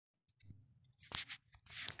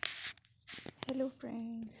Hello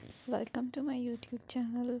friends, welcome to my YouTube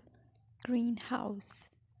channel Greenhouse.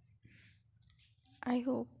 I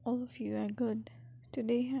hope all of you are good.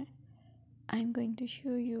 Today I'm going to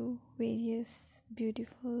show you various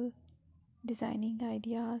beautiful designing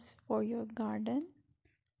ideas for your garden,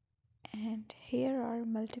 and here are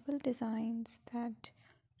multiple designs that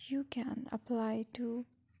you can apply to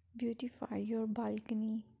beautify your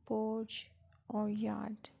balcony, porch or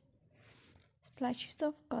yard. Splashes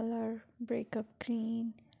of color break up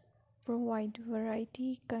green, provide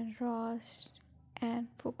variety, contrast, and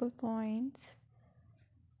focal points.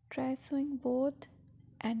 Try sowing both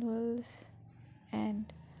annuals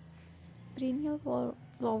and perennial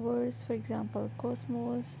flowers, for example,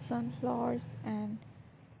 cosmos, sunflowers, and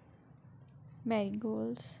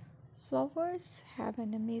marigolds. Flowers have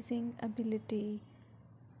an amazing ability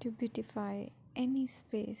to beautify any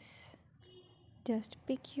space. Just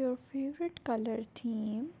pick your favorite color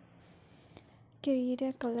theme. Create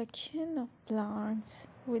a collection of plants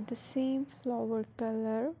with the same flower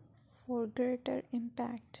color for greater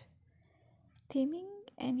impact. Theming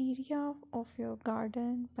an area of your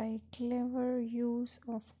garden by clever use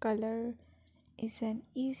of color is an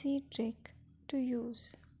easy trick to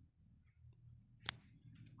use.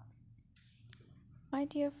 My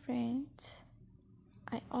dear friends,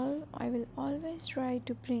 I will always try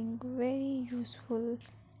to bring very useful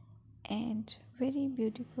and very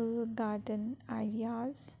beautiful garden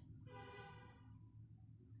ideas.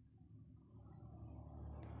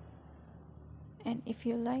 And if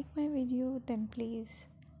you like my video, then please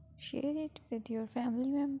share it with your family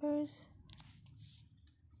members.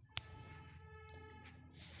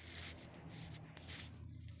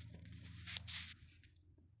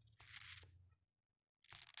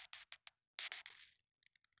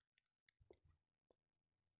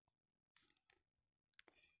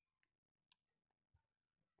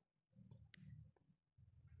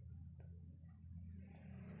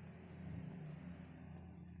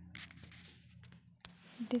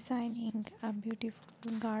 Designing a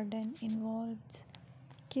beautiful garden involves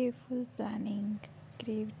careful planning,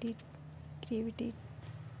 creativity, creativity,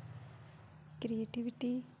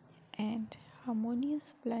 creativity, and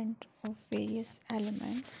harmonious blend of various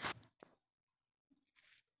elements.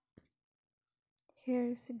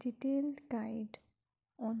 Here's a detailed guide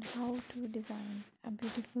on how to design a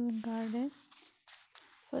beautiful garden.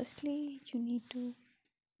 Firstly, you need to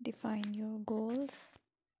define your goals.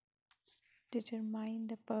 Determine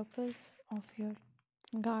the purpose of your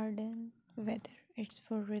garden, whether it's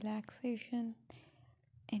for relaxation,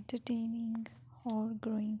 entertaining, or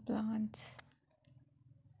growing plants.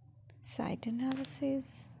 Site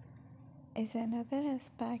analysis is another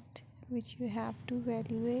aspect which you have to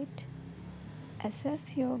evaluate.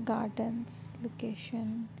 Assess your garden's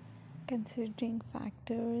location, considering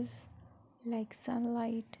factors like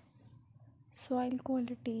sunlight, soil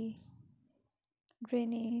quality,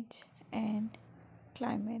 drainage, and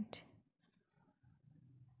climate.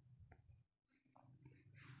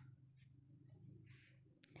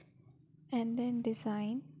 And then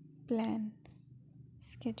design plan.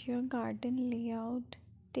 Sketch your garden layout,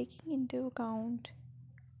 taking into account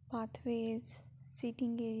pathways,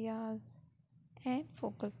 seating areas, and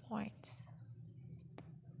focal points.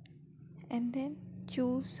 And then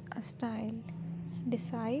choose a style.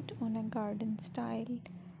 Decide on a garden style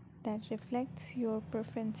that reflects your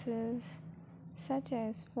preferences, such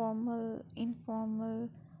as formal, informal,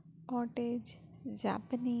 cottage,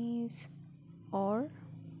 Japanese, or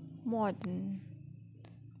modern.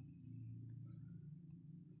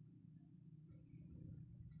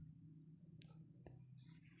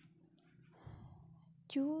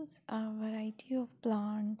 Choose a variety of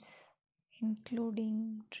plants,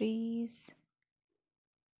 including trees,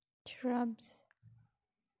 shrubs,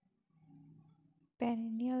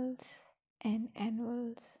 perennials, and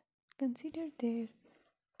annuals. Consider their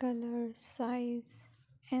color, size,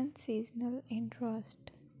 and seasonal interest.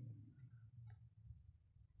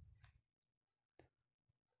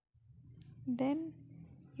 Then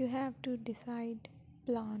you have to decide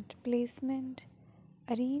plant placement.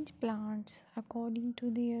 Arrange plants according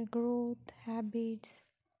to their growth habits,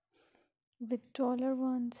 with taller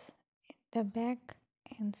ones in the back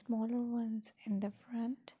and smaller ones in the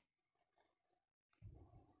front.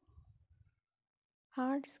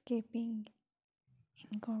 Hardscaping.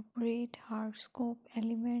 Incorporate hardscape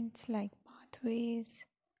elements like pathways,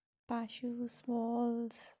 patios,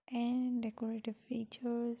 walls, and decorative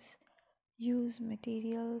features. Use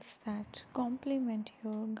materials that complement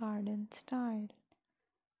your garden style.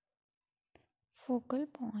 Focal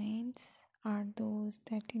points are those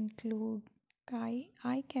that include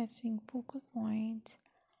eye-catching focal points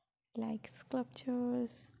like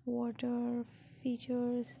sculptures, water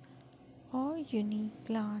features, or unique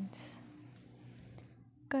plants.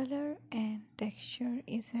 Color and texture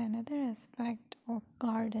is another aspect of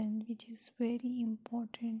garden which is very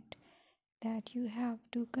important that you have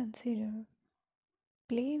to consider.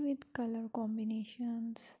 Play with color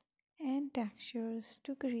combinations and textures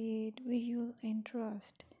to create visual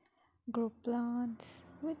interest. Group plants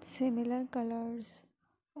with similar colors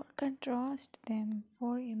or contrast them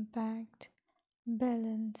for impact,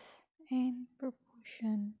 balance, and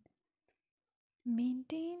proportion.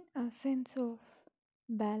 Maintain a sense of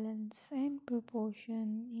balance and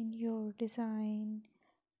proportion in your design,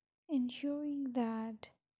 ensuring that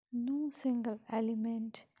no single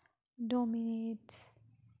element dominates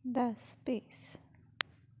the space.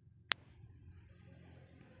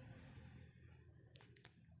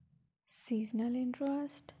 Seasonal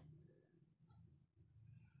interest.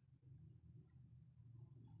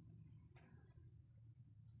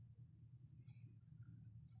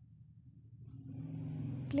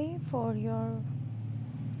 Play for your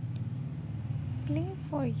Play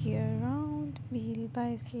for year-round wheel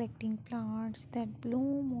by selecting plants that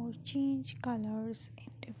bloom or change colors in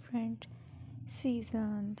different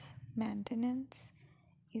seasons. Maintenance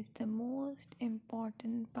is the most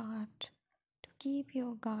important part to keep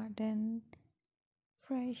your garden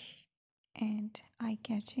fresh and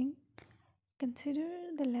eye-catching. Consider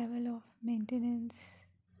the level of maintenance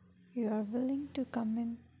you are willing to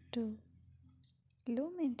commit to. Low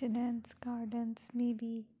maintenance gardens may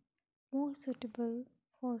be more suitable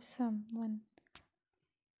for someone.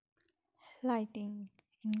 Lighting.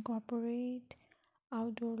 Incorporate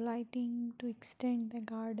outdoor lighting to extend the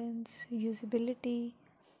garden's usability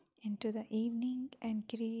into the evening and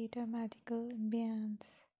create a magical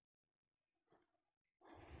ambience.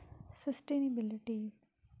 Sustainability.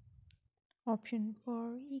 Option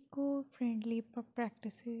for eco-friendly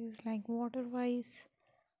practices like water-wise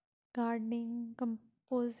gardening,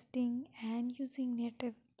 composting, and using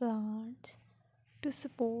native plants to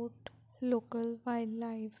support local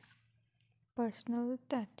wildlife. Personal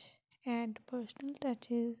touch. Add personal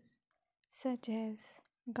touches such as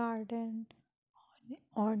garden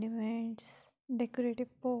ornaments, decorative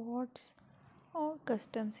pots, or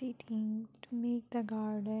custom seating to make the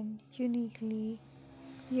garden uniquely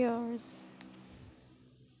yours.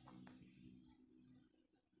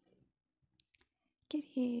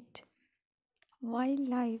 Create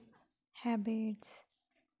wildlife habits,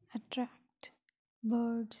 attract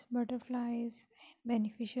birds, butterflies, and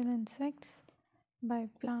beneficial insects by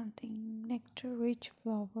planting nectar rich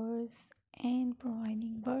flowers and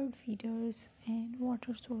providing bird feeders and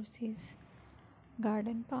water sources.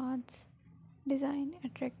 Garden paths. Design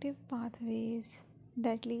attractive pathways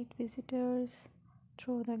that lead visitors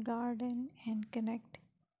through the garden and connect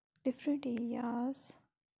different areas.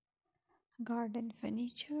 Garden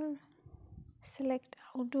furniture. Select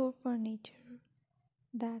outdoor furniture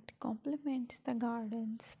that complements the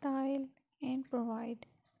garden style and provide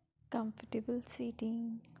comfortable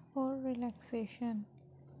seating for relaxation.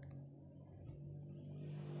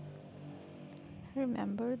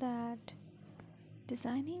 Remember that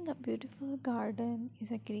designing a beautiful garden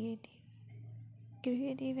is a creative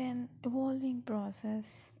and evolving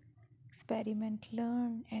process. Experiment,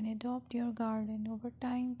 learn, and adopt your garden over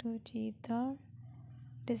time to achieve the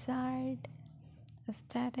desired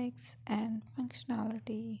aesthetics and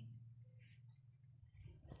functionality.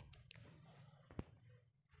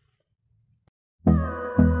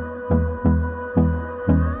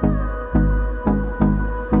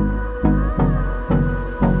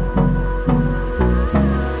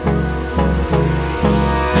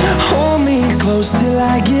 Hold me close till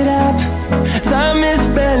I get up. Time is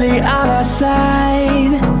barely on our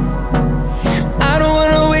side. I don't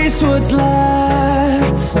wanna waste what's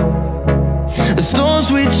left. The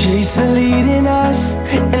storms we chase are leading us,